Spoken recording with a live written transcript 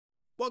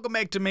Welcome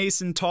back to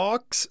Mason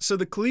Talks. So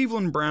the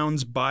Cleveland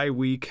Browns bye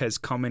week has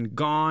come and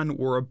gone.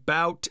 We're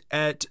about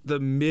at the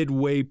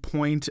midway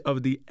point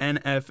of the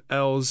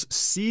NFL's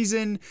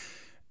season,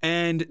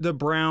 and the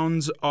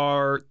Browns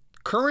are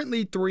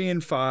currently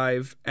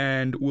 3-5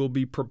 and will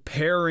be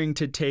preparing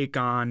to take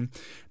on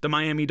the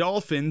Miami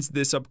Dolphins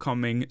this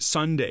upcoming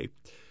Sunday.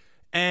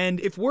 And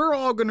if we're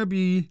all going to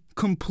be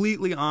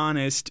completely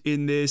honest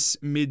in this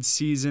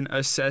midseason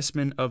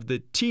assessment of the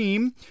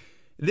team,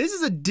 this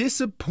is a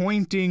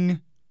disappointing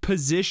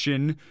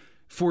position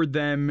for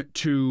them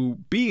to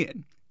be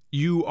in.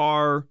 You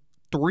are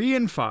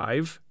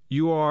 3-5.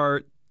 You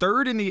are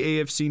third in the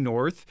AFC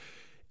North.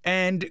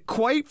 And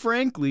quite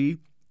frankly,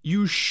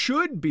 you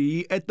should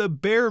be at the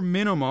bare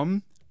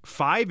minimum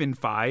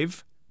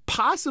 5-5,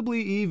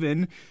 possibly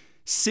even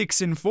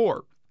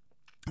 6-4,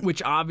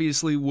 which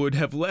obviously would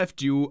have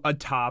left you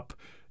atop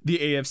the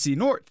AFC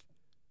North.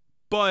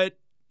 But,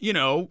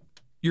 you're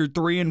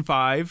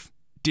 3-5.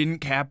 Didn't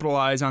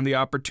capitalize on the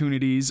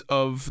opportunities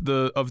of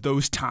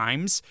those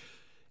times.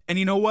 And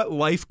you know what?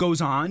 Life goes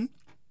on.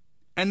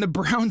 And the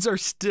Browns are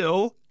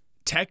still,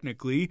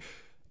 technically,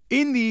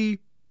 in the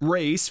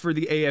race for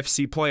the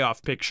AFC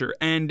playoff picture.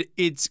 And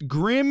it's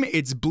grim,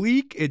 it's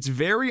bleak, it's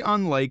very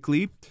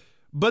unlikely,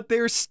 but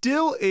there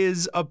still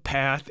is a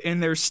path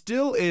and there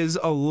still is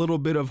a little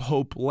bit of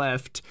hope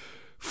left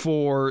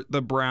for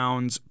the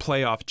Browns'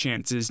 playoff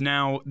chances.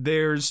 Now,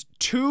 there's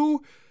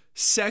two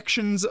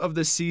sections of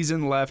the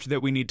season left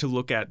that we need to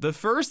look at. The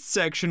first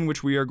section,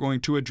 which we are going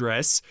to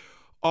address,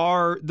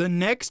 are the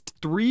next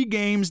 3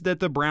 games that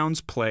the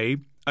Browns play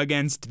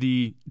against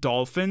the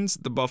Dolphins,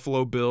 the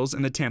Buffalo Bills,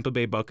 and the Tampa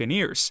Bay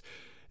Buccaneers.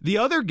 The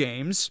other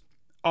games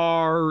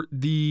are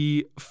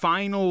the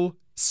final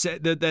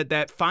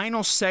that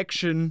final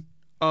section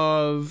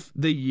of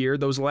the year,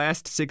 those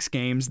last 6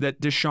 games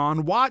that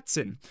Deshaun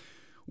Watson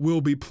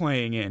will be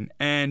playing in.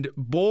 And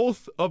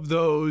both of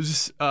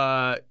those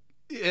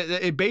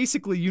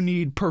basically, you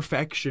need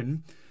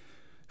perfection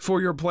for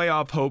your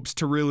playoff hopes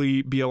to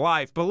really be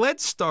alive. But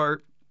let's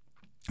start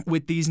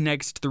with these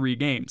next 3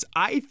 games.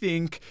 I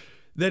think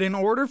that in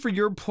order for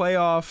your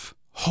playoff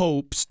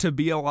hopes to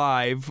be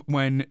alive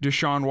when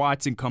Deshaun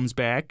Watson comes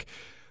back,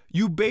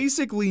 you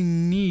basically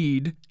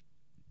need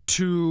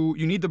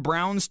the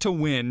Browns to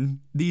win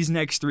these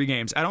next 3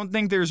 games. I don't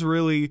think there's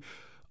really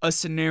a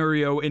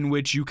scenario in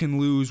which you can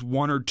lose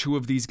 1 or 2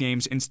 of these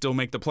games and still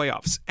make the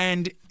playoffs.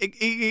 And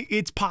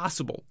it's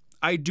possible.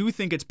 I do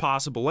think it's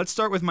possible. Let's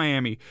start with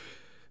Miami.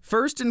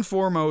 First and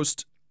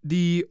foremost,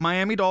 the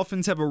Miami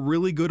Dolphins have a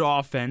really good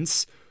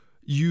offense.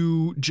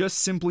 You just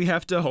simply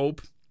have to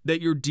hope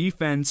that your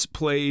defense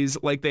plays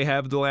like they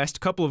have the last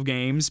couple of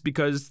games,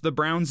 because the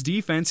Browns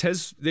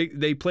defense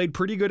they played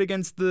pretty good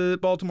against the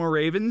Baltimore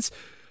Ravens,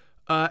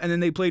 and then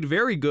they played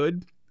very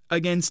good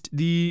against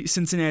the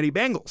Cincinnati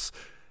Bengals.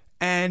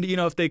 And,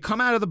 if they come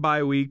out of the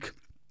bye week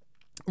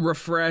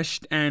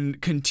refreshed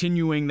and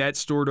continuing that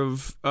sort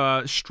of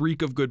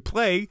streak of good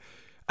play,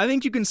 I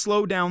think you can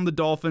slow down the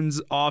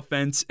Dolphins'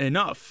 offense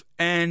enough.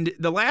 And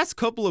the last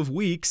couple of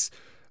weeks,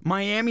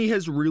 Miami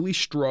has really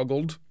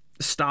struggled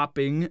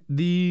stopping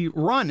the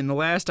run. In the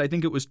last, I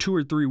think it was 2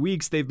 or 3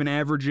 weeks, they've been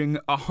averaging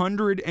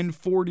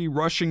 140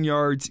 rushing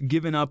yards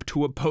given up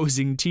to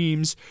opposing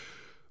teams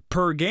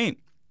per game.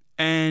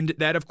 And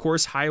that, of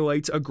course,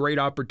 highlights a great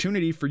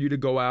opportunity for you to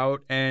go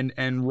out and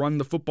run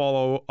the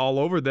football all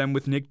over them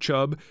with Nick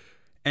Chubb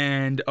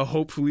and a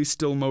hopefully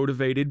still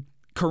motivated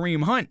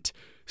Kareem Hunt.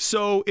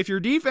 So if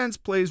your defense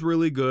plays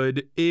really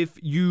good, if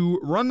you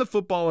run the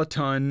football a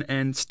ton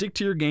and stick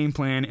to your game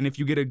plan, and if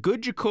you get a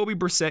good Jacoby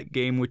Brissett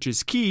game, which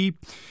is key,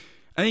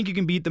 I think you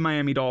can beat the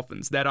Miami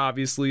Dolphins. That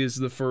obviously is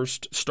the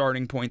first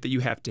starting point that you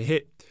have to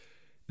hit.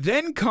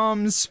 Then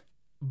comes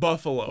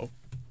Buffalo.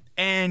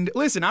 And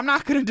listen, I'm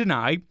not going to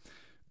deny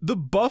the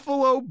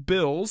Buffalo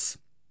Bills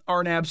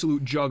are an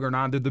absolute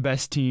juggernaut. They're the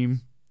best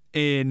team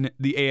in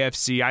the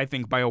AFC, I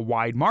think, by a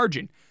wide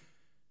margin.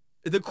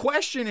 The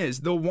question is,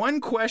 the one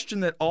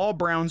question that all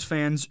Browns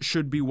fans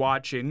should be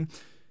watching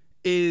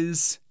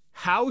is,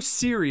 how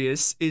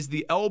serious is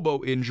the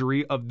elbow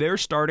injury of their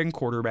starting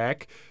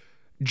quarterback,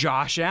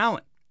 Josh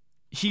Allen?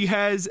 He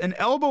has an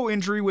elbow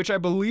injury, which I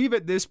believe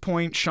at this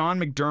point, Sean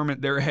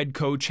McDermott, their head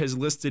coach, has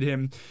listed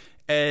him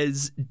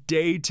as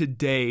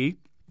day-to-day.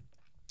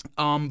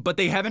 But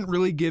they haven't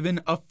really given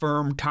a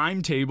firm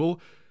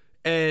timetable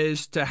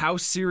as to how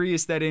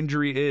serious that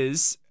injury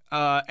is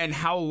and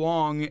how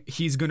long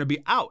he's going to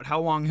be out,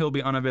 how long he'll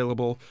be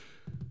unavailable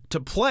to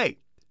play.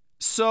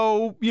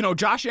 So,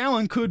 Josh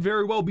Allen could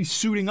very well be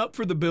suiting up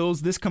for the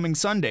Bills this coming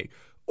Sunday.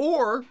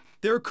 Or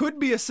there could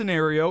be a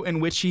scenario in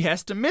which he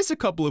has to miss a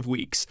couple of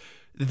weeks.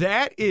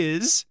 That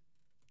is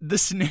the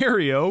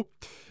scenario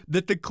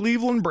that the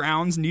Cleveland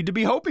Browns need to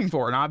be hoping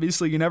for. And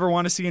obviously, you never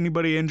want to see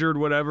anybody injured,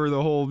 whatever,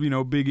 the whole,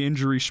 big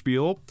injury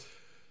spiel.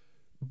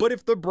 But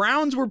if the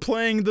Browns were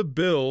playing the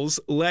Bills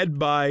led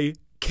by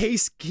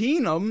Case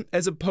Keenum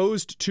as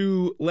opposed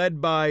to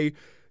led by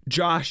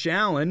Josh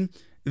Allen,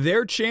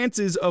 their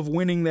chances of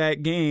winning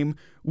that game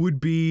would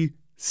be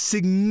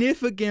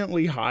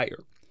significantly higher.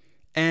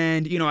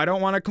 And, I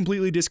don't want to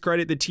completely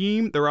discredit the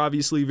team. They're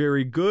obviously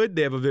very good.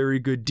 They have a very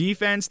good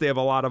defense. They have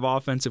a lot of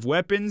offensive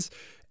weapons.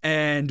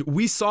 And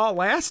we saw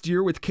last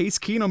year with Case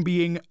Keenum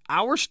being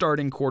our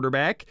starting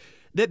quarterback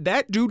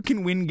that dude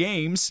can win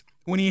games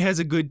when he has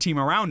a good team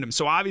around him.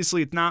 So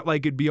obviously it's not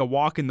like it'd be a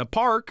walk in the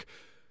park.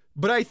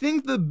 But I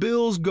think the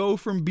Bills go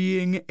from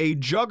being a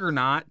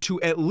juggernaut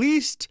to at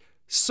least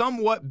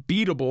somewhat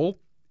beatable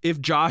if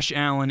Josh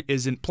Allen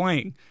isn't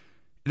playing.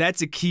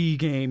 That's a key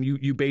game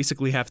you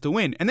basically have to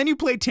win. And then you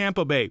play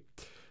Tampa Bay.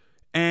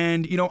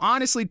 And,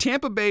 honestly,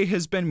 Tampa Bay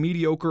has been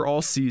mediocre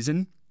all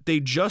season.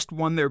 They just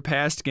won their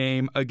past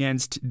game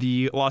against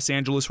the Los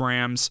Angeles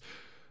Rams,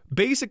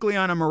 basically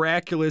on a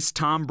miraculous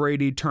Tom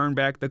Brady turn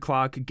back the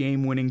clock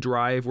game-winning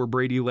drive where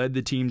Brady led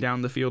the team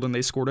down the field and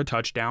they scored a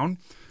touchdown.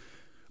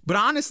 But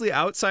honestly,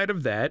 outside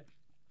of that,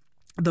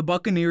 the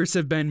Buccaneers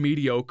have been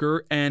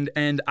mediocre, and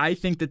I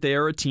think that they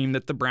are a team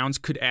that the Browns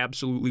could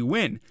absolutely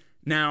win.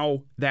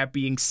 Now, that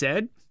being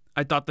said,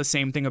 I thought the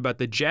same thing about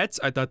the Jets.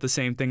 I thought the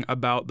same thing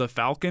about the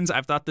Falcons.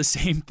 I've thought the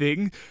same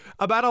thing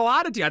about a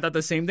lot of teams. I thought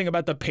the same thing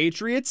about the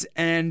Patriots,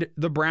 and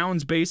the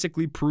Browns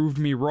basically proved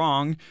me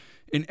wrong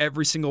in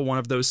every single one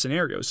of those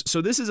scenarios.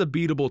 So this is a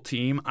beatable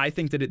team. I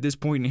think that at this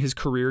point in his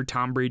career,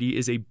 Tom Brady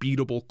is a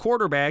beatable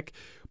quarterback,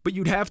 but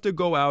you'd have to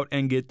go out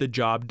and get the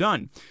job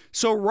done.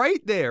 So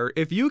right there,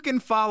 if you can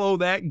follow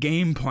that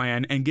game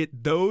plan and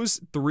get those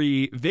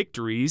 3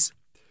 victories,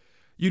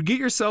 you'd get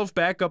yourself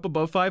back up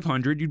above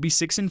 500. You'd be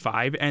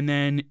 6-5, and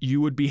then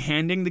you would be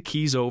handing the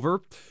keys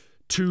over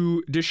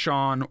to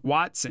Deshaun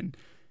Watson.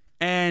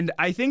 And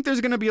I think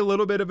there's going to be a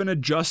little bit of an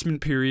adjustment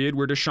period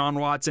where Deshaun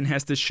Watson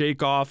has to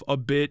shake off a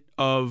bit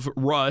of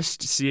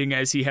rust, seeing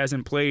as he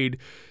hasn't played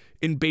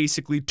in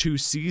basically 2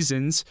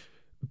 seasons.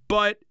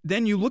 But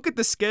then you look at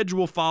the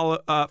schedule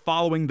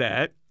following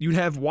that. You'd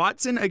have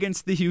Watson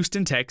against the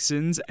Houston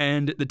Texans,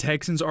 and the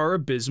Texans are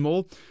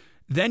abysmal.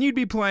 Then you'd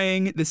be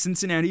playing the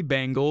Cincinnati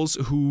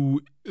Bengals,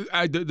 who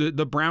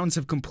the Browns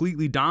have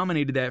completely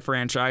dominated that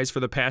franchise for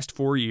the past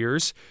 4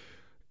 years.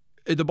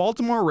 The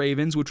Baltimore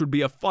Ravens, which would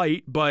be a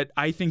fight, but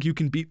I think you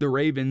can beat the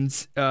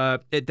Ravens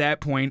at that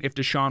point if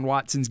Deshaun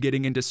Watson's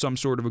getting into some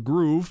sort of a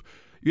groove.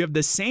 You have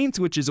the Saints,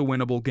 which is a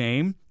winnable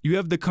game. You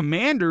have the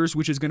Commanders,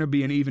 which is going to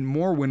be an even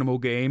more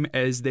winnable game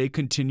as they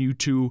continue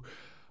to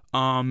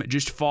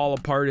just fall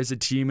apart as a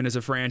team and as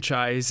a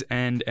franchise,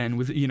 and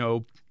with,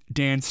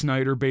 Dan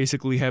Snyder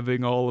basically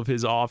having all of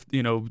his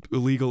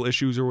illegal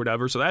issues or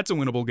whatever. So that's a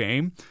winnable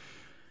game.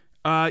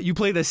 You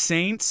play the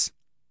Saints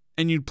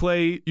and you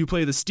play the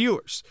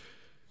Steelers.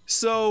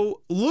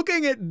 So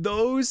looking at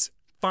those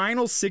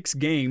final 6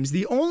 games,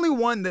 the only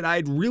one that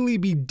I'd really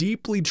be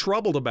deeply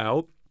troubled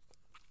about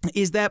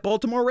is that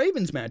Baltimore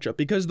Ravens matchup,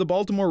 because the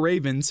Baltimore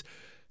Ravens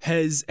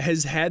they've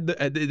had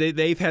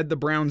the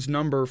Browns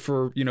number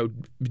for,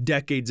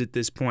 decades at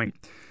this point.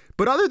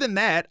 But other than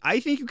that, I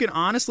think you can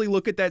honestly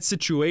look at that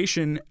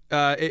situation.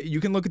 You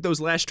can look at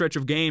those last stretch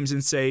of games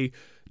and say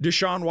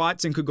Deshaun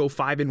Watson could go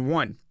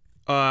 5-1.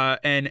 I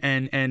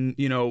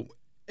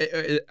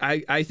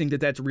think that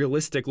that's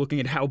realistic looking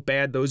at how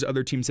bad those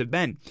other teams have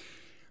been.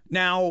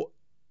 Now,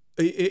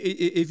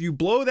 if you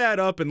blow that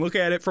up and look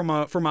at it from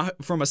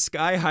a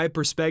sky high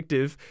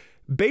perspective,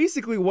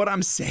 basically what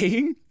I'm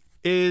saying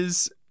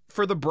is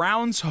for the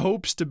Browns'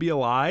 hopes to be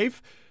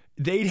alive,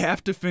 they'd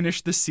have to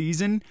finish the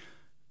season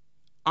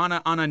on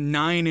a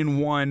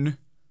 9-1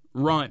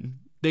 run.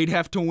 They'd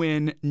have to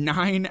win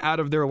 9 out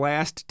of their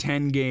last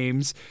 10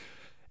 games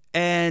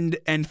and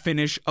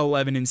finish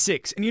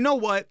 11-6. And you know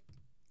what?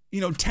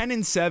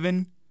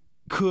 10-7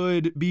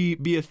 could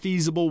be a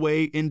feasible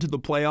way into the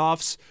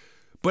playoffs,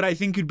 but I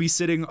think you'd be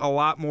sitting a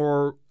lot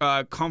more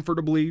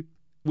comfortably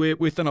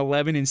with an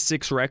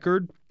 11-6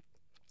 record.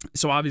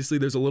 So obviously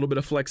there's a little bit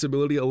of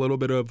flexibility, a little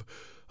bit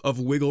of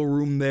wiggle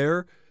room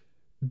there.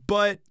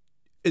 But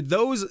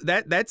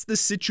that's the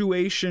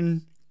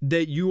situation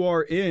that you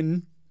are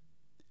in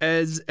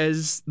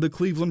as the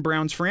Cleveland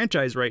Browns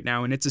franchise right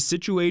now. And it's a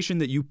situation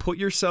that you put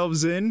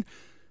yourselves in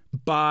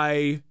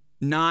by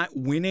not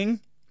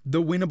winning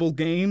the winnable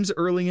games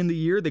early in the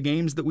year, the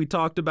games that we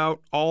talked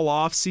about all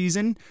off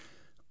season.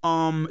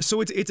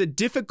 So it's a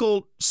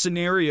difficult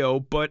scenario,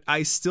 but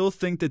I still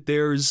think that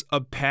there's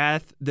a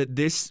path that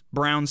this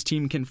Browns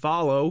team can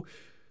follow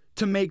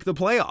to make the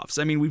playoffs.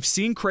 I mean, we've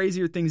seen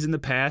crazier things in the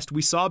past.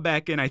 We saw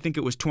back in, I think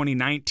it was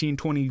 2019,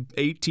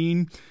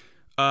 2018,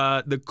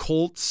 the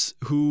Colts,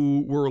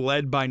 who were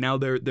led by now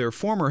their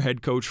former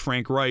head coach,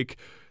 Frank Reich.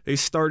 They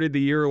started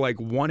the year like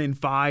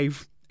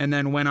 1-5 and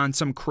then went on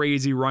some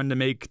crazy run to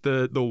make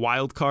the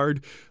wild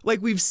card.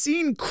 Like, we've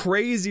seen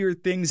crazier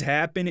things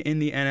happen in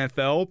the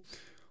NFL.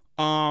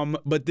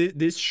 But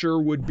this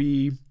sure would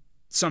be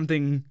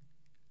something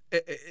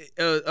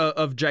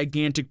of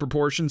gigantic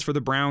proportions for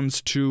the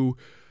Browns to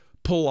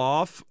pull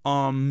off.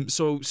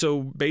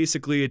 So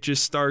basically it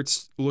just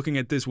starts looking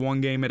at this one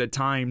game at a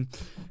time,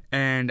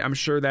 and I'm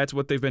sure that's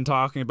what they've been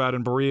talking about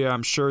in Berea.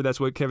 I'm sure that's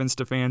what Kevin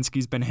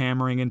Stefanski's been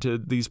hammering into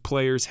these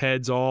players'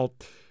 heads all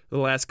the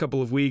last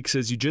couple of weeks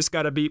is you just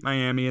got to beat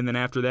Miami, and then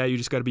after that you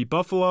just got to beat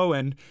Buffalo,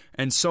 and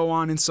so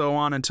on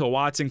until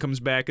Watson comes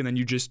back, and then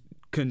you just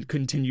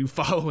continue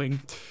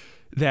following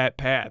that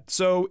path.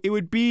 So it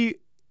would be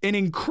an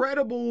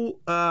incredible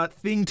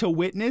thing to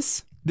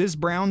witness, this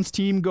Browns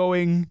team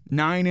going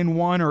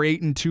 9-1 or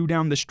 8-2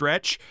 down the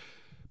stretch.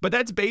 But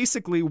that's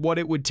basically what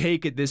it would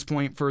take at this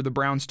point for the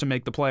Browns to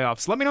make the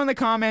playoffs. Let me know in the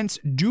comments,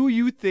 do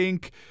you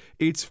think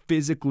it's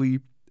physically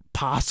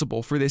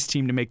possible for this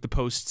team to make the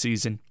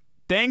postseason?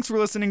 Thanks for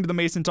listening to the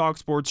Mason Talk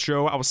Sports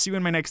Show. I will see you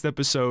in my next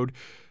episode.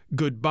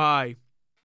 Goodbye.